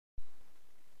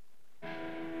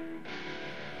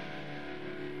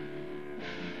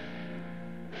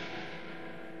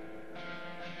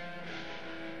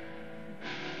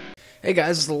Hey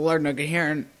guys, it's the Lord Nugget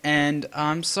here, and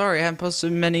I'm sorry I haven't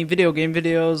posted many video game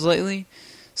videos lately.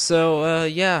 So,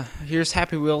 yeah, here's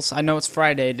Happy Wheels. I know it's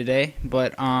Friday today,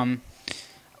 but, I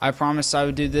promised I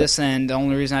would do this, and the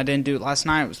only reason I didn't do it last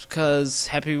night was because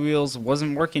Happy Wheels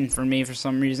wasn't working for me for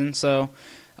some reason, so,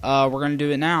 we're gonna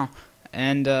do it now.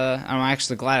 And, I'm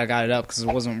actually glad I got it up, because it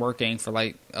wasn't working for,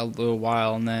 like, a little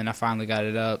while, and then I finally got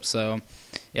it up, so,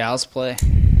 yeah, let's play.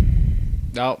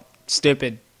 Oh,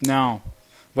 stupid. No.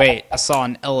 Wait, I saw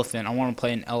an elephant. I want to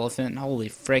play an elephant. Holy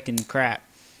freaking crap.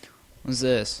 What's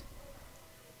this?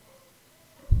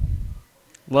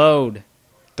 Load.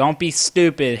 Don't be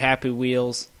stupid, Happy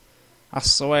Wheels. I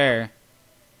swear.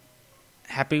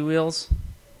 Happy Wheels?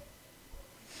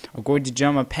 I'm going to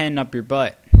jam a pen up your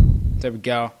butt. There we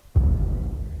go.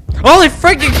 Holy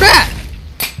freaking crap!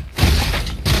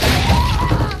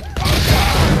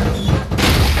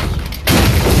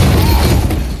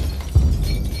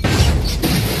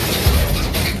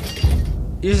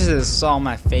 You just saw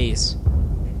my face.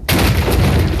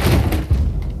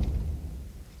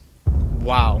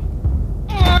 Wow.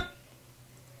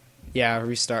 Yeah,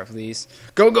 restart please.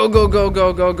 Go, go, go, go,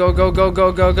 go, go, go, go, go,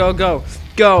 go, go, go, go.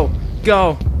 Go,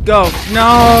 go, go.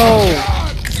 No!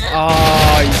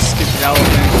 Oh, you stupid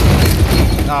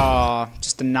elephant. Oh,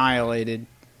 just annihilated.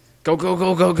 Go, go,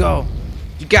 go, go, go.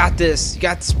 You got this. You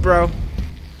got this, bro.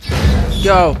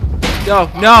 Go. Go.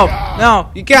 No.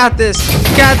 No. You got this.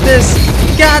 You got this.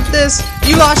 You got this.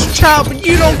 You lost your child, but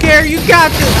you don't care. You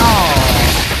got this. Oh.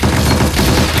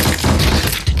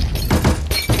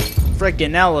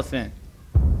 Freaking elephant.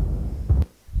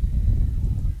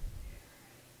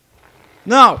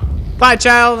 No. Bye,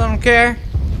 child. I don't care.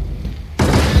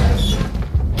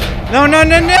 No, no,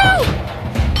 no, no.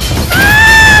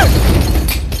 Ah!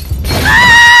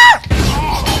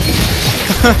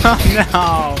 Ah!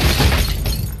 No.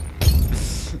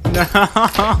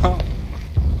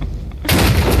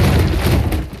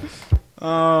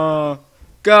 Oh,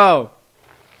 go,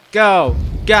 go,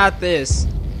 got this.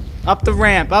 Up the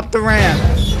ramp, up the ramp.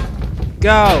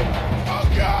 Go.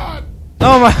 Oh God.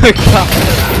 Oh my God.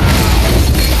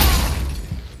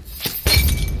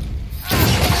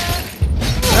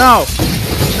 No,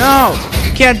 no,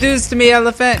 you can't do this to me,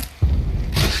 elephant.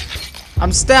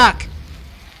 I'm stuck.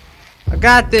 I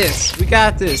got this. We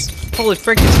got this. Holy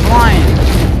frick, it's flying.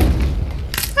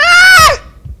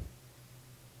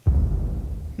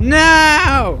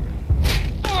 No!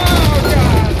 Oh,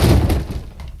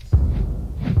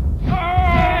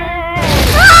 God.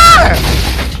 Ah!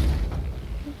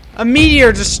 A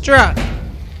meteor just struck.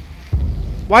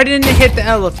 Why didn't it hit the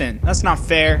elephant? That's not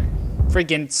fair.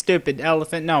 Freaking stupid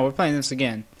elephant. No, we're playing this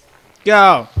again.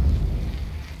 Go.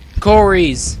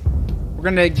 Corey's. We're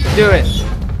gonna do it.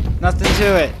 Nothing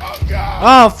to it. Oh, God.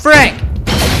 Oh frick!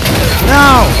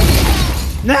 No!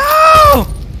 No!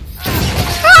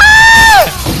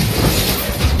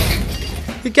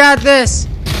 We got this.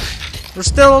 We're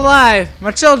still alive. My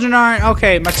children aren't.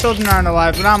 Okay, my children aren't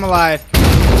alive, but I'm alive.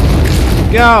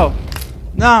 Go.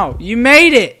 No, you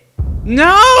made it.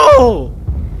 No.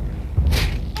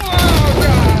 Oh,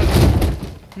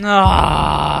 God.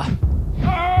 Ah.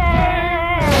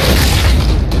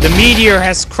 The meteor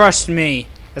has crushed me.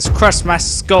 Has crushed my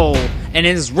skull, and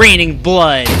it is raining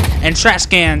blood, and trash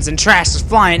cans and trash is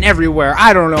flying everywhere.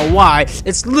 I don't know why.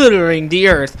 It's littering the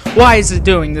earth. Why is it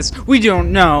doing this? We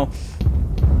don't know.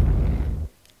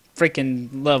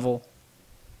 Freaking level.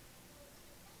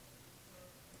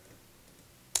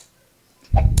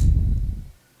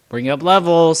 Bring up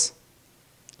levels.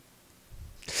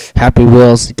 Happy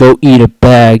Wheels, go eat a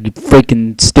bag, you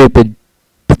freaking stupid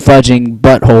fudging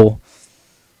butthole.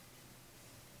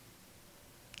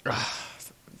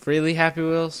 Really, Happy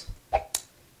Wheels?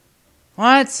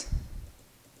 What?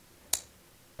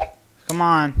 Come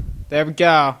on. There we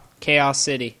go. Chaos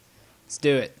City. Let's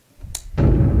do it.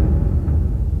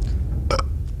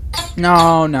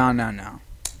 No, no, no, no.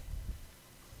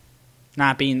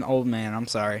 Not being an old man, I'm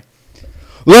sorry.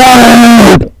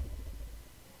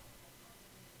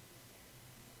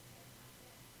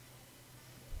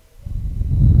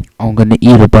 I'm gonna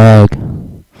eat a bag.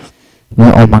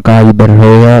 Oh my God, you better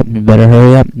hurry up. You better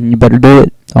hurry up. You better do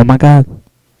it. Oh my God.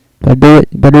 Better do it.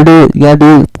 You better do it. You gotta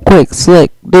do it quick,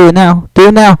 slick. Do it now. Do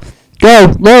it now.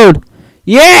 Go. Load.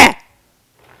 Yeah!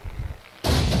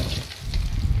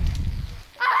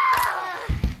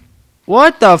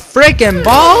 What the frickin'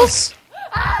 balls?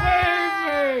 Save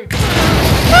me!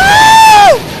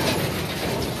 Ah!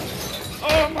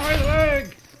 Oh, my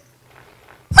leg!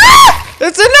 Ah!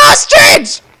 It's an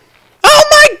ostrich! Oh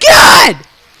my God!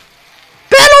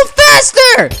 Battle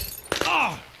faster!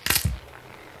 Oh.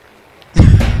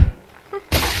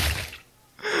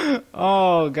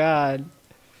 Oh God.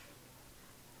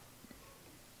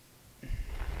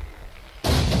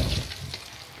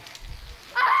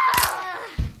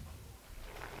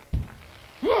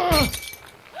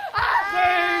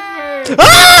 Save me!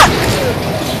 Ah!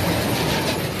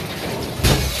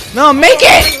 No, make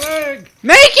it! Leg!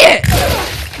 Make it!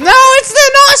 No, it's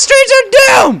the Ostrich of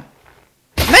Doom!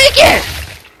 Make it!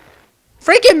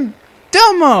 Freaking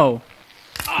Domo!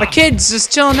 My kid's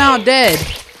just chilling out dead.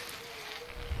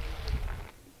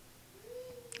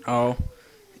 Oh.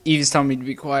 Eve's telling me to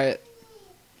be quiet.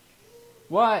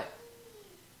 What?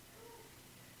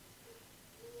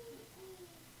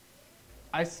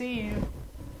 I see you.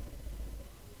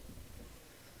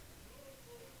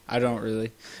 I don't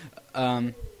really.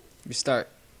 Restart.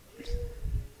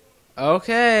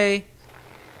 Okay.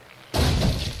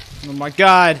 Oh my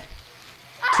God.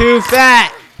 Too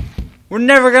fat. We're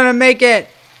never gonna make it.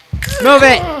 Move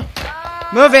it.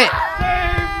 Move it.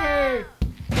 Save me!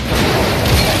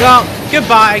 Well,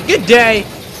 goodbye. Good day.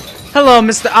 Hello,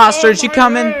 Mr. Ostrich. Oh, You my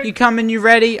coming? leg. You coming? You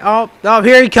ready? Oh,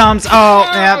 here he comes. Oh,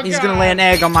 yeah, he's gonna God. lay an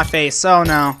egg on my face. Oh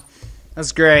no.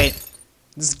 That's great.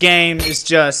 This game is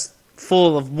just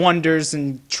full of wonders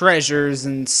and treasures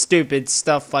and stupid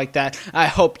stuff like that. I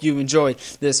hope you enjoyed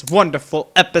this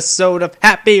wonderful episode of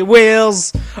Happy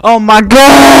Wheels. Oh my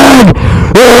God!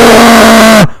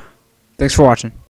 Thanks for watching.